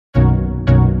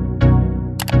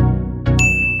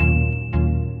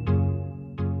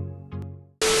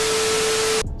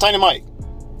Tiny Mike,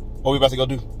 what are we about to go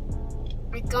do?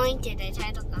 We're going to the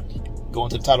title company.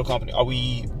 Going to the title company. Are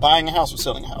we buying a house or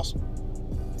selling a house?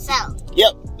 Sell.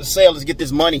 Yep, the sale. Let's get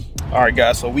this money. All right,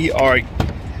 guys, so we are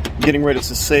getting ready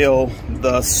to sell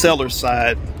the seller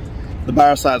side. The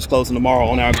buyer side is closing tomorrow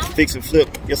on our fix and flip.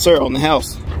 Yes, sir, on the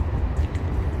house.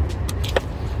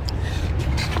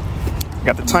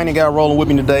 Got the tiny guy rolling with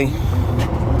me today.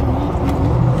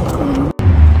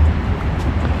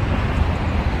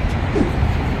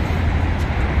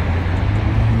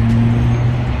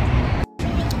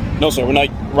 No, sir, we're not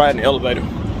riding the elevator.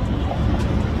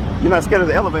 You're not scared of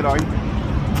the elevator, are you?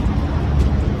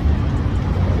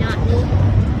 Not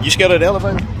me. You scared of the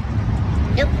elevator?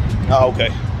 Nope. Oh, okay.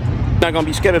 Not gonna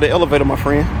be scared of the elevator, my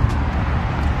friend.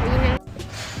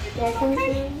 That's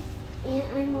okay.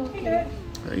 Yeah, I'm okay.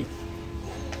 Hey.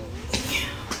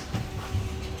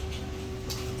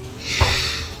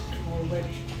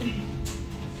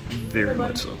 Very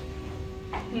much so.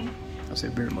 I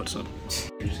said very much so.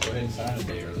 Just go ahead and sign a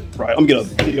day early. Right, I'm getting a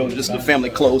video of just the family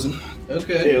closing.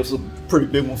 Okay. Yeah, it was a pretty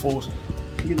big one for us.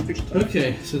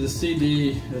 Okay, so the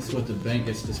CD, that's what the bank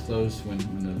gets disclosed when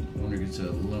the owner gets a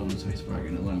loan, so he's probably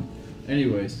getting a loan.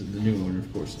 Anyways, the new owner,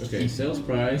 of course. Okay, sales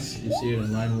price, you see it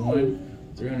in line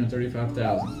 1,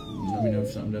 $335,000. Let me know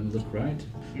if something doesn't look right.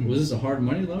 Was this a hard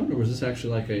money loan, or was this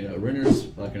actually like a renter's,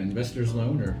 like an investor's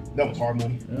loan, or? That was hard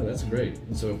money. Oh, that's great.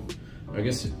 And so, I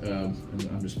guess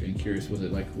I'm just being curious. Was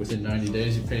it like within 90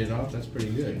 days you paid it off? That's pretty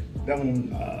good. That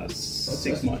one,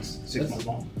 6 months. 6 months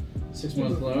long. 6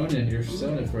 month loan, and you're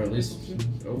selling it for at least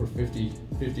over 50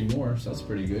 more, so that's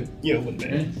pretty good. Yeah, it wasn't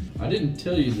bad. And I didn't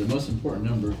tell you the most important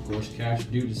number, of course, cash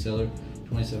due to seller,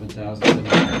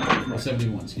 $27,071, or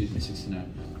 71, excuse me,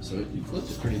 69. So you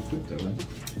flipped it pretty quick though, right?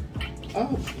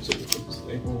 Oh, so it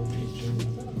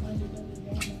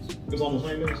was on the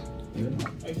same days?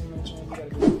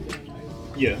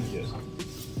 Yeah, yes.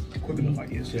 Quick enough, I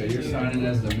guess. Yeah, you're signing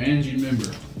as the managing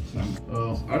member.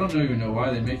 Well, I don't even know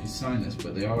why they make you sign this,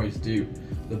 but they always do.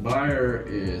 The buyer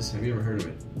is, have you ever heard of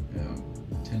it?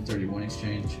 1031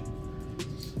 exchange.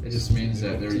 It just means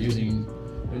that they're using,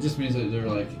 it just means that they're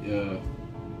like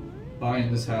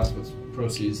buying this house with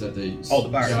proceeds that they the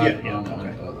buyer, got yeah, on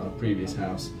okay. a previous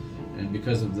house. And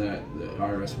because of that, the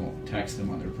IRS won't tax them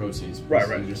on their proceeds. Right.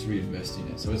 They're just reinvesting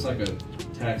it. So it's like a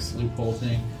tax loophole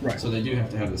thing. Right. So they do have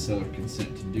to have the seller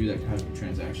consent to do that kind of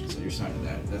transaction. So you're signing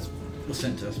that. That's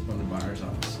sent to us from the buyer's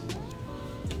office.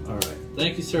 All right.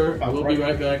 Thank you, sir. I will be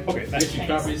right back. Okay. Get you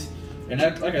copies. And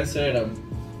that, like I said,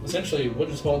 essentially we'll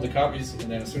just hold the copies,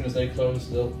 and then as soon as they close,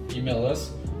 they'll email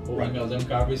us. We'll email them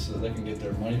copies so that they can get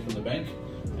their money from the bank,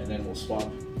 and then we'll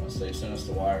swap once they send us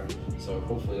the wire. So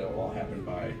hopefully that will all happen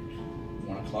by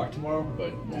 1 o'clock tomorrow.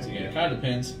 But once again, it kind of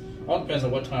depends. All depends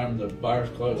on what time the buyers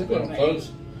close. If they don't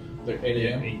close, they're 8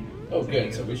 a.m. Oh,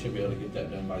 good. So we should be able to get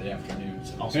that done by the afternoon.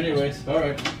 So anyways, all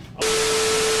right.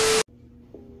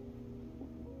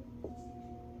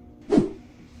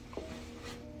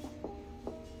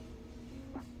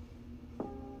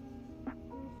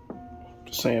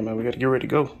 Just saying, man, we got to get ready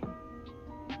to go.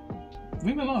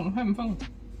 Leave me alone. I'm having fun.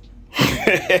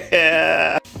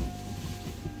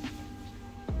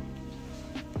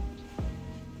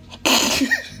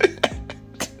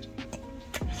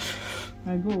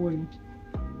 I go away.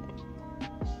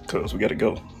 Cause we gotta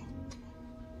go.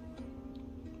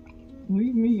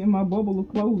 Leave me in my bubble of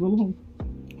clothes alone.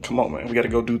 Come on, man. We gotta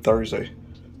go do Thursday.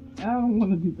 I don't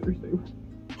want to do Thursday.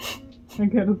 I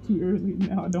got up too early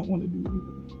now. I don't want to do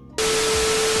anything.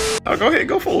 Oh, go ahead.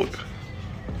 Go for it.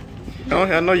 Oh,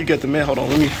 I know you got the man. Hold on.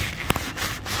 Let me.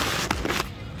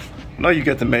 I know you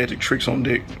got the magic tricks on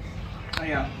deck. Oh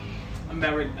yeah. I'm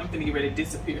about ready. I'm gonna get ready to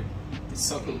disappear. It's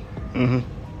so cool. Mm-hmm.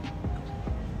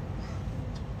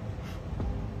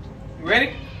 You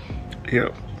ready?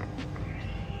 Yep.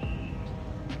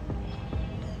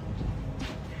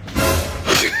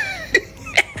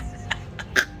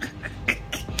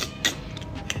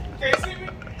 Can you see me?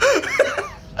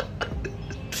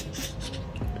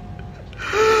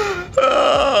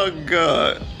 Oh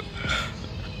God.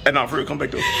 And now for real, come back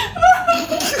to it.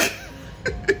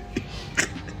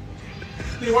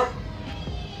 Did it work?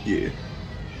 Yeah.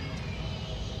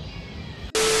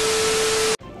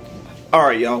 All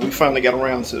right, y'all. We finally got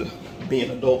around to being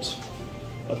adults.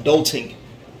 Adulting.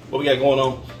 What we got going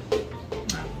on?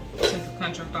 Take the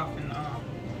contract off and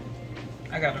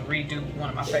I gotta redo one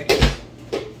of my pages.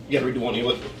 You gotta redo one of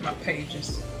your My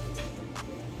pages.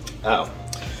 Oh.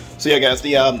 So yeah, guys,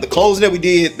 the closing that we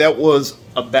did, that was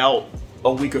about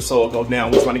a week or so ago now.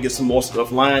 We're trying to get some more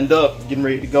stuff lined up, getting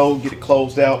ready to go, get it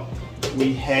closed out.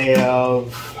 We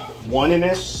have one in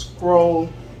escrow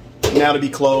now to be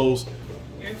closed.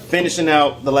 finishing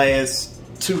out the last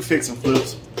 2 fix and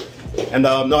flips. And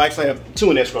no, actually I have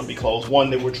 2 in escrow to be closed. One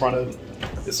that we're trying to,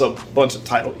 it's a bunch of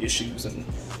title issues and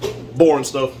boring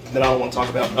stuff that I don't want to talk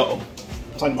about. Uh-oh.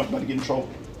 Tiny Mike about to get in trouble.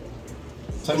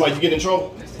 Tiny Mike, you get in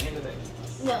trouble? That's the end of it.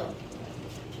 No.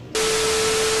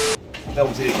 That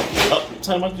was it.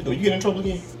 Tiny Mike, you get in trouble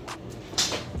again?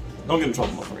 Don't get in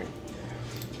trouble, my friend.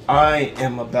 I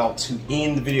am about to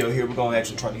end the video here. We're going to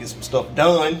actually try to get some stuff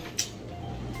done.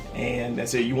 And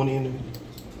that's it. You want to end the video?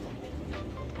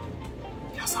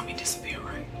 Y'all saw me disappear,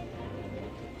 right?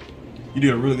 You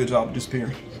did a really good job of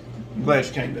disappearing. I'm glad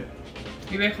you came back.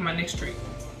 Be back for my next trick.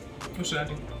 What should I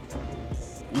do?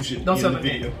 You should Don't end tell the them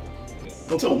video.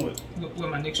 Don't tell them what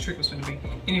my next trick was going to be.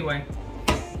 Anyway.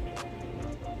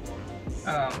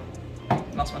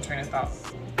 Lost my train of thought.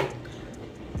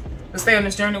 But stay on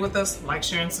this journey with us. Like,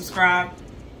 share, and subscribe.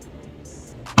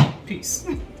 Peace.